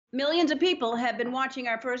Millions of people have been watching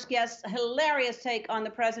our first guest's hilarious take on the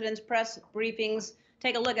president's press briefings.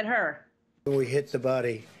 Take a look at her. We hit the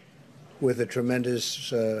body with a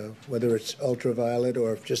tremendous, whether it's ultraviolet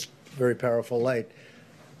or just very powerful light.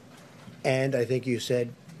 And I think you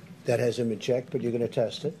said that hasn't been checked, but you're going to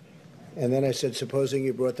test it. And then I said, supposing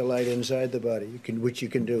you brought the light inside the body, which you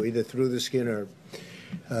can do either through the skin or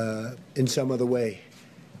in some other way.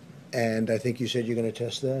 And I think you said you're going to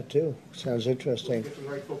test that too. Sounds interesting. Get the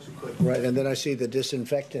right folks who could. Right, and then I see the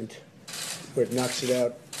disinfectant, where it knocks it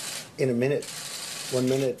out in a minute, 1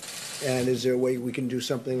 minute. And is there a way we can do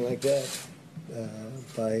something like that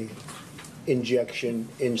by injection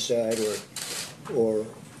inside or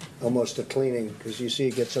almost a cleaning? Because you see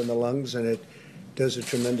it gets on the lungs and it does a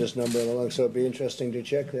tremendous number on the lungs. So it'd be interesting to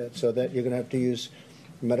check that. So that you're going to have to use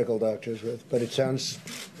medical doctors with. But it sounds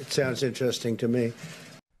interesting to me.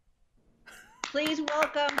 Please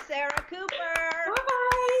welcome Sarah Cooper.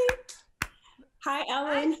 Hi. Hi,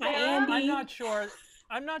 Ellen. Hi, Andy.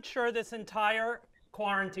 I'm not sure this entire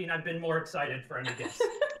quarantine I've been more excited for any guest.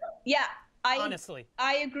 Yeah, honestly,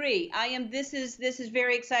 I agree. This is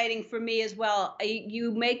very exciting for me as well.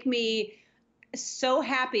 You make me so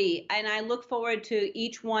happy, and I look forward to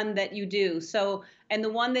each one that you do. So, and the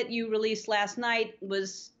one that you released last night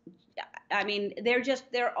was, I mean,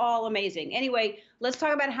 they're all amazing. Anyway, let's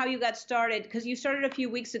talk about how you got started, because you started a few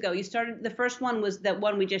weeks ago. The first one was that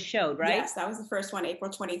one we just showed, right? Yes, that was the first one, April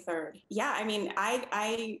 23rd. Yeah, I mean,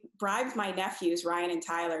 I bribed my nephews, Ryan and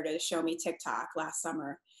Tyler, to show me TikTok last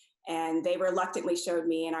summer. And they reluctantly showed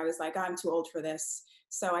me, and I was like, oh, I'm too old for this.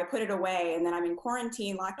 So I put it away, and then I'm in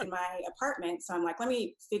quarantine, locked in my apartment. So I'm like, let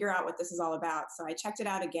me figure out what this is all about. So I checked it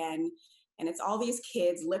out again. And it's all these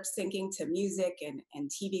kids lip syncing to music and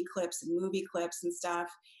TV clips and movie clips and stuff.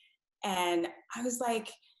 And I was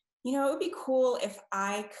like, you know, it would be cool if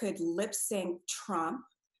I could lip sync Trump,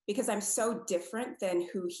 because I'm so different than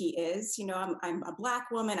who he is. You know, I'm a Black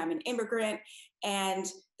woman, I'm an immigrant, and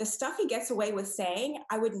the stuff he gets away with saying,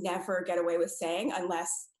 I would never get away with saying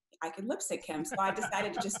unless I could lip sync him. So I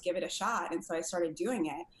decided to just give it a shot. And so I started doing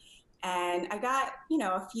it. And I got, you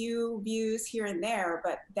know, a few views here and there,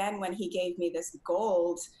 but then when he gave me this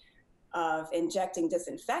gold of injecting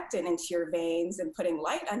disinfectant into your veins and putting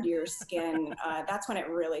light under your skin, that's when it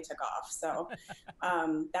really took off. So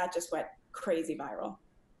that just went crazy viral.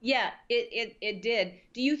 Yeah, it did.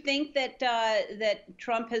 Do you think that that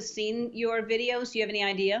Trump has seen your videos? Do you have any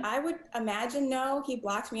idea? I would imagine no. He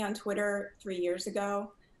blocked me on Twitter 3 years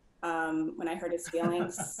ago. When I hurt his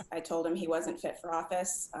feelings, I told him he wasn't fit for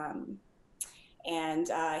office. And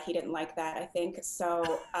he didn't like that, I think.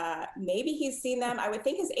 So maybe he's seen them. I would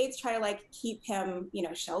think his aides try to like keep him, you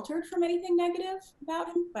know, sheltered from anything negative about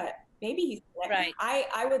him, but maybe he's right.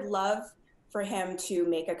 I would love for him to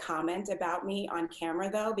make a comment about me on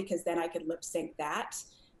camera though, because then I could lip sync that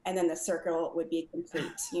and then the circle would be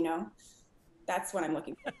complete, you know? That's what I'm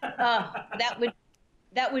looking for.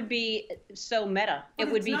 That would be so meta. But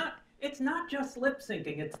it would be. It's not just lip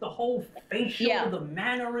syncing. It's the whole facial, the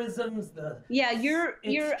mannerisms,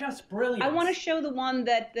 It's just brilliant. I want to show the one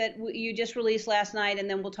that you just released last night, and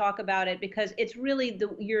then we'll talk about it, because it's really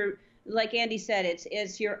like Andy said,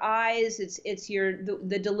 it's your eyes, it's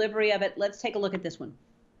the delivery of it. Let's take a look at this one.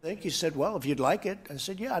 I think you said, well, if you'd like it. I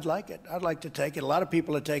said, yeah, I'd like it. I'd like to take it. A lot of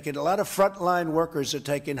people are taking it. A lot of frontline workers are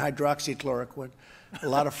taking hydroxychloroquine. A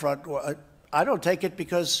lot of I don't take it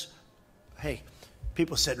because, hey,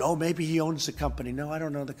 people said, oh, maybe he owns the company. No, I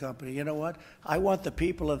don't own the company. You know what? I want the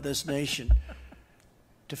people of this nation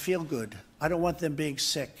to feel good. I don't want them being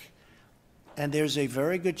sick. And there's a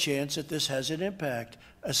very good chance that this has an impact,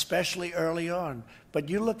 especially early on. But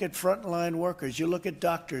you look at frontline workers, you look at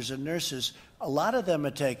doctors and nurses, a lot of them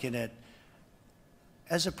are taking it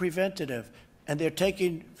as a preventative. And they're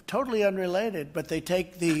taking, totally unrelated, but they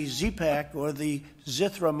take the Z-Pak or the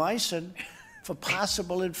zithromycin for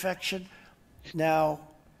possible infection. Now,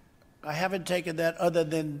 I haven't taken that other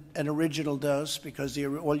than an original dose, because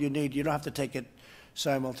all you need, you don't have to take it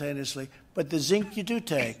simultaneously. But the zinc you do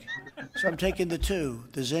take. So I'm taking the two,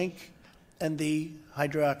 the zinc and the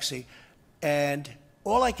hydroxy. And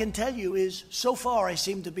all I can tell you is, so far, I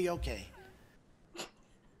seem to be okay.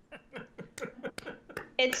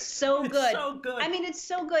 It's so good. It's so good. I mean, it's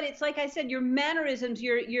so good. It's like I said, your mannerisms,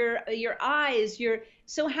 your eyes,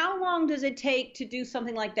 So how long does it take to do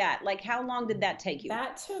something like that? Like, how long did that take you?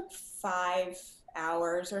 That took 5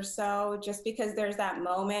 hours or so, just because there's that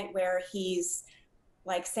moment where he's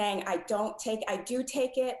like saying, I do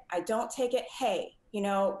take it, I don't take it. Hey, you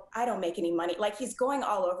know, I don't make any money. Like, he's going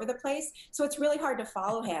all over the place. So it's really hard to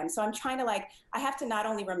follow him. So I'm trying to I have to not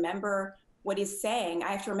only remember what he's saying, I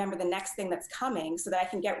have to remember the next thing that's coming so that I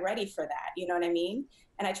can get ready for that. You know what I mean?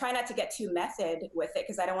 And I try not to get too method with it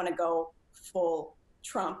because I don't want to go full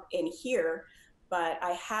Trump in here. But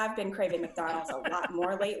I have been craving McDonald's a lot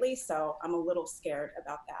more lately, so I'm a little scared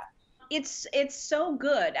about that. It's so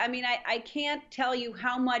good. I mean, I can't tell you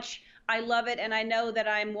how much I love it, and I know that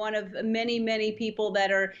I'm one of many, many people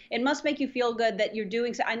that are. It must make you feel good that you're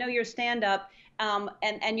doing. I know you're stand-up,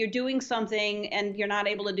 and you're doing something, and you're not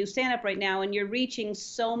able to do stand-up right now, and you're reaching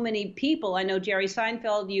so many people. I know Jerry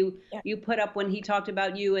Seinfeld. You put up when he talked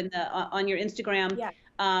about you in the on your Instagram. Yeah.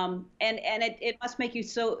 And it must make you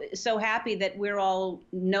so happy that we're all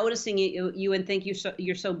noticing you and think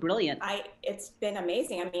you're so brilliant. It's been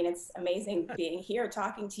amazing. I mean, it's amazing being here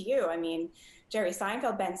talking to you. I mean, Jerry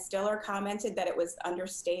Seinfeld, Ben Stiller commented that it was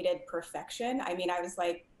understated perfection. I mean, I was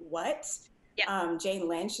like, what? Yeah. Jane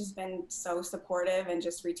Lynch has been so supportive and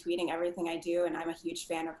just retweeting everything I do, and I'm a huge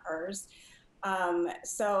fan of hers.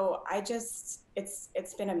 So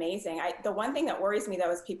it's been amazing. The one thing that worries me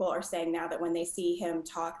though is people are saying now that when they see him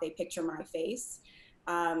talk, they picture my face.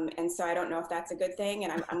 And so I don't know if that's a good thing.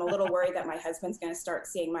 And I'm a little worried that my husband's going to start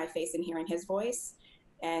seeing my face and hearing his voice.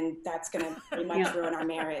 And that's going to pretty much ruin our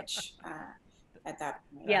marriage at that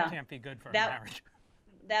point. That can't be good for a marriage.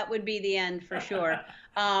 That would be the end for sure.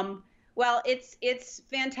 Well, it's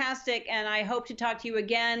fantastic, and I hope to talk to you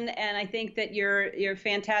again. And I think that you're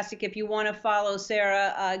fantastic. If you want to follow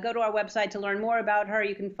Sarah, go to our website to learn more about her.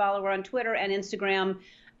 You can follow her on Twitter and Instagram,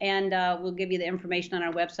 and we'll give you the information on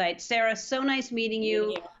our website. Sarah, so nice meeting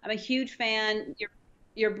you. I'm a huge fan.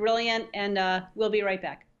 You're brilliant, and we'll be right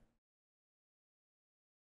back.